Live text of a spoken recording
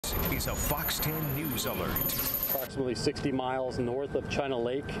This is a Fox 10 News Alert. Approximately 60 miles north of China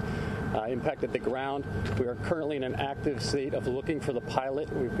Lake, impacted the ground. We are currently in an active state of looking for the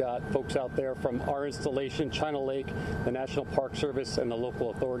pilot. We've got folks out there from our installation, China Lake, the National Park Service, and the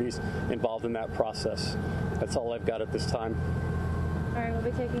local authorities involved in that process. That's all I've got at this time. All right, we'll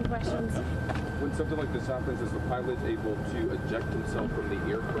be taking questions. When something like this happens, is the pilot able to eject himself from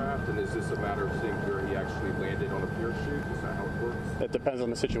the aircraft? And is this a matter of seeing where he actually landed on a parachute? Is that how it works? It depends on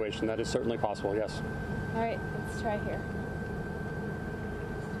the situation. That is certainly possible, yes. All right, let's try here.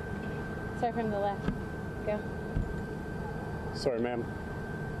 Start from the left. Go. Sorry, ma'am.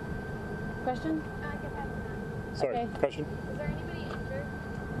 Question? Sorry, Okay. question? Was there anybody injured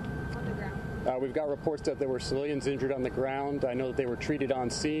on the ground? We've got reports that there were civilians injured on the ground. I know that they were treated on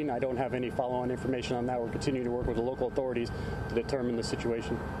scene. I don't have any follow-on information on that. We're continuing to work with the local authorities to determine the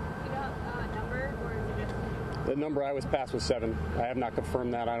situation. Do you know a number, or is it just... The number I was passed was 7. I have not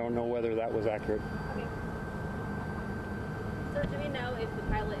confirmed that. I don't know whether that was accurate. Okay. So do we know if the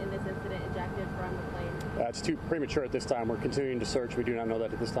pilot in this incident ejected from the plane? It's too premature at this time. We're continuing to search. We do not know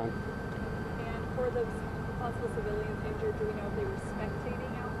that at this time. And for those possible civilians injured, do we know if they were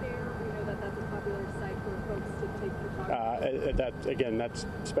spectating out there? We know that that's a popular site for folks to take photographs. Again, that's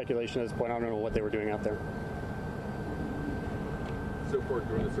speculation at this point. I don't know what they were doing out there. So far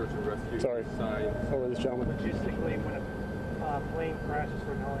during the search and rescue, Sorry. signs. Over this gentleman. Logistically, when a plane crashes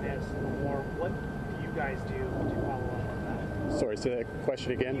for an LNS or what do you guys do to follow up on that? Sorry, say that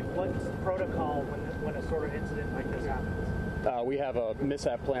question again. What's the protocol when a sort of incident like this happens? We have a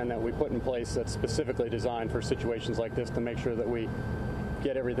mishap plan that we put in place that's specifically designed for situations like this to make sure that we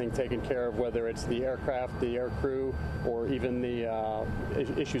get everything taken care of, whether it's the aircraft, the air crew, or even the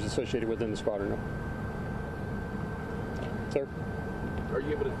issues associated within the squadron. Sir? Are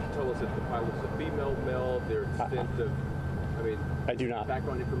you able to tell us if the pilot's a female, male, their extent of, I do not.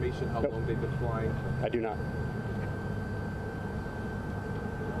 Background information, how long they've been flying? I do not.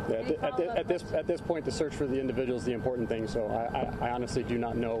 Yeah, at this point, the search for the individual is the important thing. So I honestly do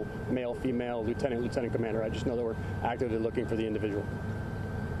not know male, female, lieutenant commander. I just know that we're actively looking for the individual.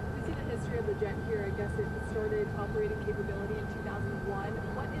 We see the history of the jet here. I guess it started operating capability in 2001.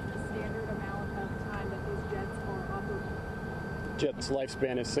 What is the standard amount of time that these jets are operating? Jet's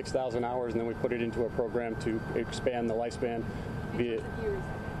lifespan is 6,000 hours, and then we put it into a program to expand the lifespan. In terms of years,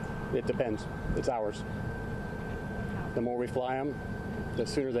 It depends. It's hours. The more we fly them, the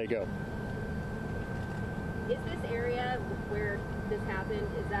sooner they go. Is this area where this happened,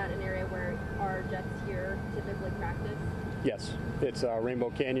 is that an area where our jets here typically practice? Yes. It's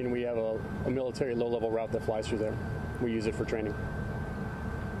Rainbow Canyon. We have a military low-level route that flies through there. We use it for training.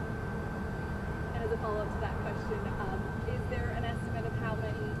 And as a follow-up to that question, is there an estimate of how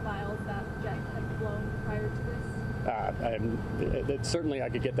many miles that jet had flown prior to this? Certainly I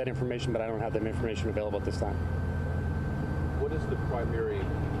could get that information, but I don't have that information available at this time. What is the primary,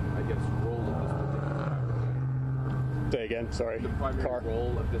 role of this particular fighter jet? Say again, sorry. The primary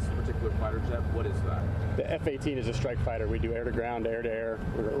role of this particular fighter jet, what is that? The F-18 is a strike fighter. We do air-to-ground, air-to-air.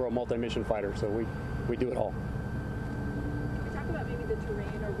 We're a multi-mission fighter, so we do it all. Can we talk about maybe the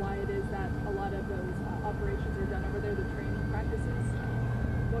terrain or why it is that a lot of those operations are done over there, the training practices?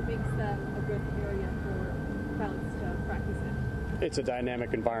 What makes them a good area for pilots to practice in? It's a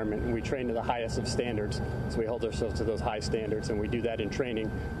dynamic environment, and we train to the highest of standards, so we hold ourselves to those high standards, and we do that in training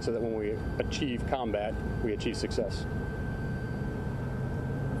so that when we achieve combat, we achieve success.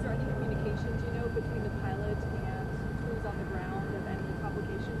 Is there any communication, do you know, between the pilot and crews on the ground of any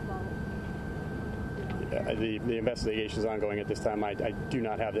complications while The investigation is ongoing at this time. I do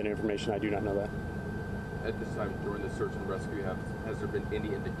not have that information. I do not know that. At this time, during the search and rescue, has there been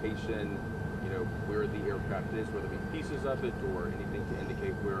any indication where the aircraft is, whether it be pieces of it or anything to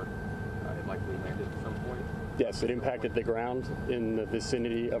indicate where it likely landed at some point? Yes, it impacted the ground in the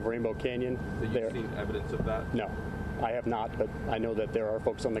vicinity of Rainbow Canyon. So you've seen evidence of that? No, I have not, but I know that there are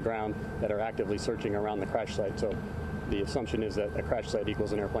folks on the ground that are actively searching around the crash site. So the assumption is that a crash site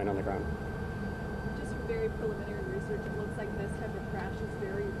equals an airplane on the ground. Just from very preliminary research, it looks like this type of crash is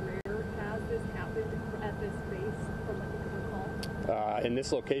very rare. Has this happened at this base from what you can recall? In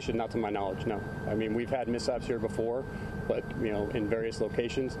this location, not to my knowledge, no. We've had mishaps here before, but in various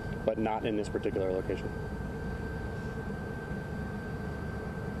locations, but not in this particular location.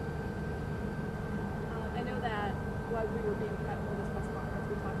 I know that while we were being prepped for this press conference,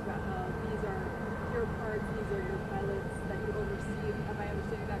 we talked about how these are your parts, these are your pilots that you oversee. Am I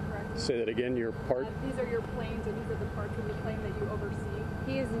understanding that correctly? Say that again, your part? These are your planes, or these are the parts of the plane that you oversee?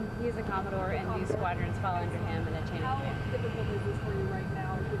 He is a Commodore, and these squadrons fall under him in a chain of command. How difficult is this for you right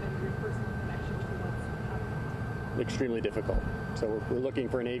now, given your personal connection to what's happening? extremely difficult. So we're looking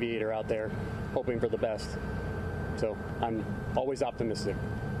for an aviator out there, hoping for the best. So I'm always optimistic,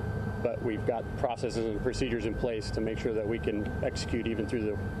 but we've got processes and procedures in place to make sure that we can execute even through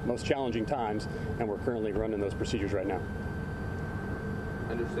the most challenging times, and we're currently running those procedures right now.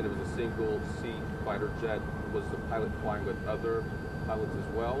 I understand it was a single-seat fighter jet. Was the pilot flying with other pilots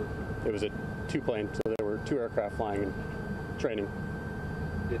as well? It was a two-plane, so there were 2 aircraft flying and training.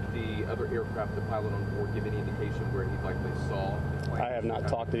 Did the other aircraft, the pilot on board, give any indication where he likely saw the plane? I have not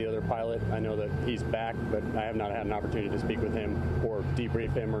talked to the other pilot. I know that he's back, but I have not had an opportunity to speak with him or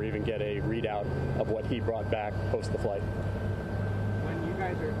debrief him or even get a readout of what he brought back post the flight. When you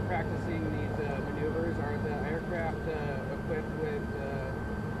guys are practicing these maneuvers, are the aircraft equipped with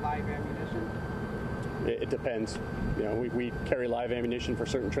live ammunition? It depends. You know, we carry live ammunition for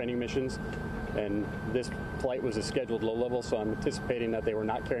certain training missions, and this flight was a scheduled low level, so I'm anticipating that they were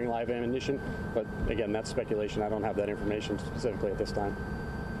not carrying live ammunition. But again, that's speculation. I don't have that information specifically at this time.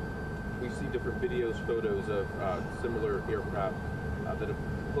 We see different videos, photos of similar aircraft that have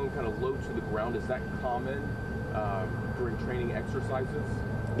flown kind of low to the ground. Is that common during training exercises?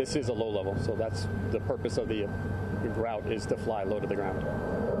 This is a low level, so that's the purpose of the route, is to fly low to the ground. To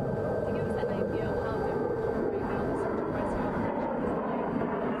give us an idea of how difficult right now the search and rescue operation is like.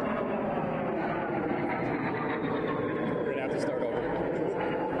 We're gonna have to start over.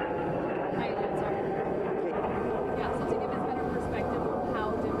 Hi, sorry. Yeah, so to give us better perspective of how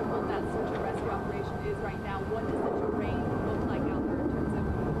difficult that search and rescue operation is right now, what does the terrain look like out there in terms of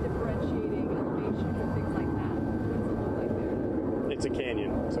differentiating elevations and things like that? What does it look like there? It's a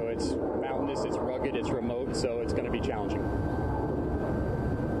canyon, so it's mountainous, it's rugged, it's remote, so it's going to be challenging.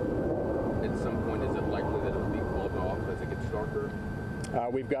 At some point, is it likely that it'll be called off as it gets darker?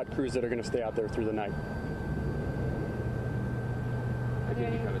 We've got crews that are going to stay out there through the night. I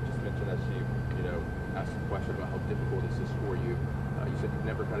think you kind of just mentioned as you asked a question about how difficult this is for you. You said you've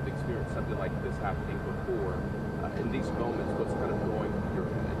never kind of experienced something like this happening before. In these moments, what's kind of going through your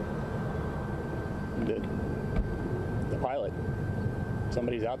head? The pilot.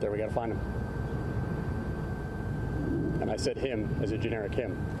 Somebody's out there. We got to find him. And I said him as a generic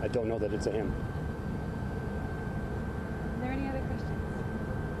him. I don't know that it's a him. Are there any other questions?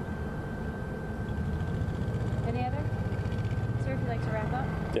 Any other? Sir, if you'd like to wrap up.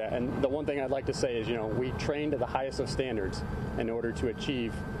 Yeah, and the one thing I'd like to say is, we train to the highest of standards in order to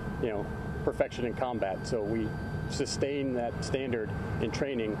achieve, perfection in combat. So we sustain that standard in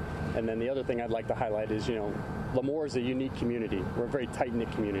training. And then the other thing I'd like to highlight is, Lemoore is a unique community. We're a very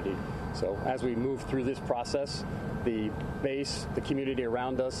tight-knit community. So as we move through this process, the base, the community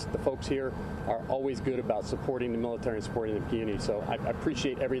around us, the folks here are always good about supporting the military and supporting the community. So I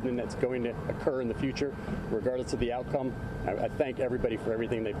appreciate everything that's going to occur in the future, regardless of the outcome. I thank everybody for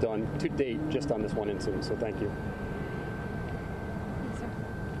everything they've done to date just on this one incident. So thank you. Yes, sir.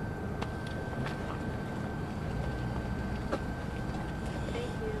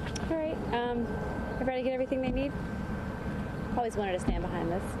 Thank you. All right. Everybody get everything they need? Always wanted to stand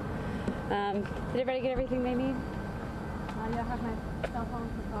behind this. Did everybody get everything they need? You'll have my cell phone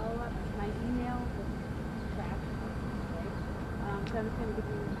for follow-up, my email, the track. So I'm just going to give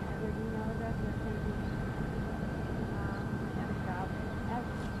you your email address. And it's going to be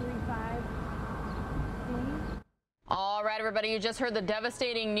F35C. All right, everybody, you just heard the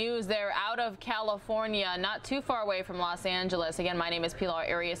devastating news there out of California, not too far away from Los Angeles. Again, my name is Pilar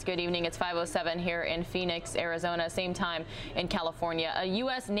Arias. Good evening. It's 5:07 here in Phoenix, Arizona, same time in California. A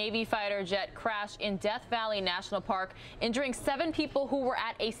U.S. Navy fighter jet crashed in Death Valley National Park, injuring 7 people who were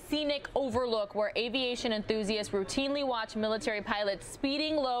at a scenic overlook where aviation enthusiasts routinely watch military pilots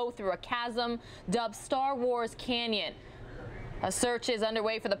speeding low through a chasm dubbed Star Wars Canyon. A search is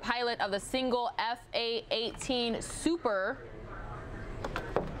underway for the pilot of the single FA-18 Super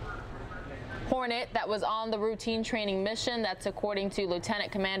Hornet that was on the routine training mission. That's according to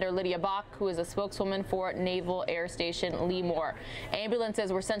Lieutenant Commander Lydia Bach, who is a spokeswoman for Naval Air Station Lemoore.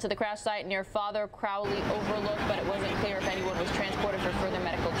 Ambulances were sent to the crash site near Father Crowley Overlook, but it wasn't clear if anyone was transported for further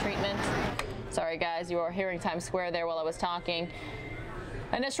medical treatment. Sorry, guys, you were hearing Times Square there while I was talking.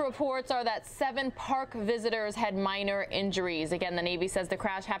 Initial reports are that 7 park visitors had minor injuries. Again, the Navy says the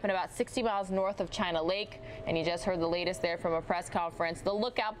crash happened about 60 miles north of China Lake, and you just heard the latest there from a press conference. The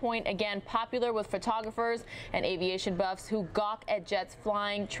lookout point, again, popular with photographers and aviation buffs who gawk at jets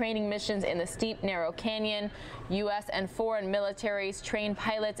flying training missions in the steep, narrow canyon. U.S. and foreign militaries train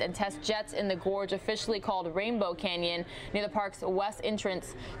pilots and test jets in the gorge, officially called Rainbow Canyon, near the park's west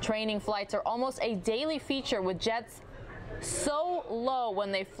entrance. Training flights are almost a daily feature, with jets so low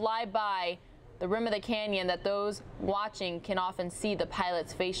when they fly by the rim of the canyon that those watching can often see the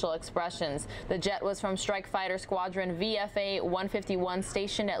pilot's facial expressions. The jet was from Strike Fighter Squadron VFA 151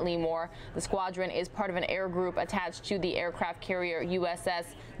 stationed at Lemoore. The squadron is part of an air group attached to the aircraft carrier USS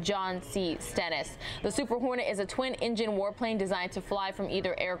John C. Stennis. The Super Hornet is a twin-engine warplane designed to fly from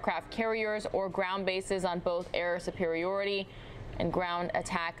either aircraft carriers or ground bases on both air superiority and ground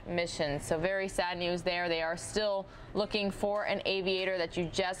attack missions. So very sad news there. They are still looking for an aviator that you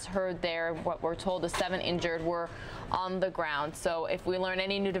just heard there. What we're told, the 7 injured were on the ground. So if we learn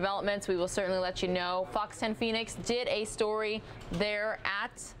any new developments, we will certainly let you know. Fox 10 Phoenix did a story there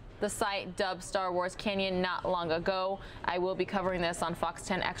at the site dubbed Star Wars Canyon not long ago. I will be covering this on Fox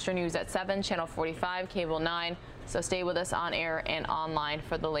 10 Extra News at 7, Channel 45, Cable 9. So stay with us on air and online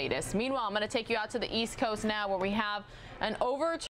for the latest. Meanwhile, I'm going to take you out to the East Coast now, where we have an overturn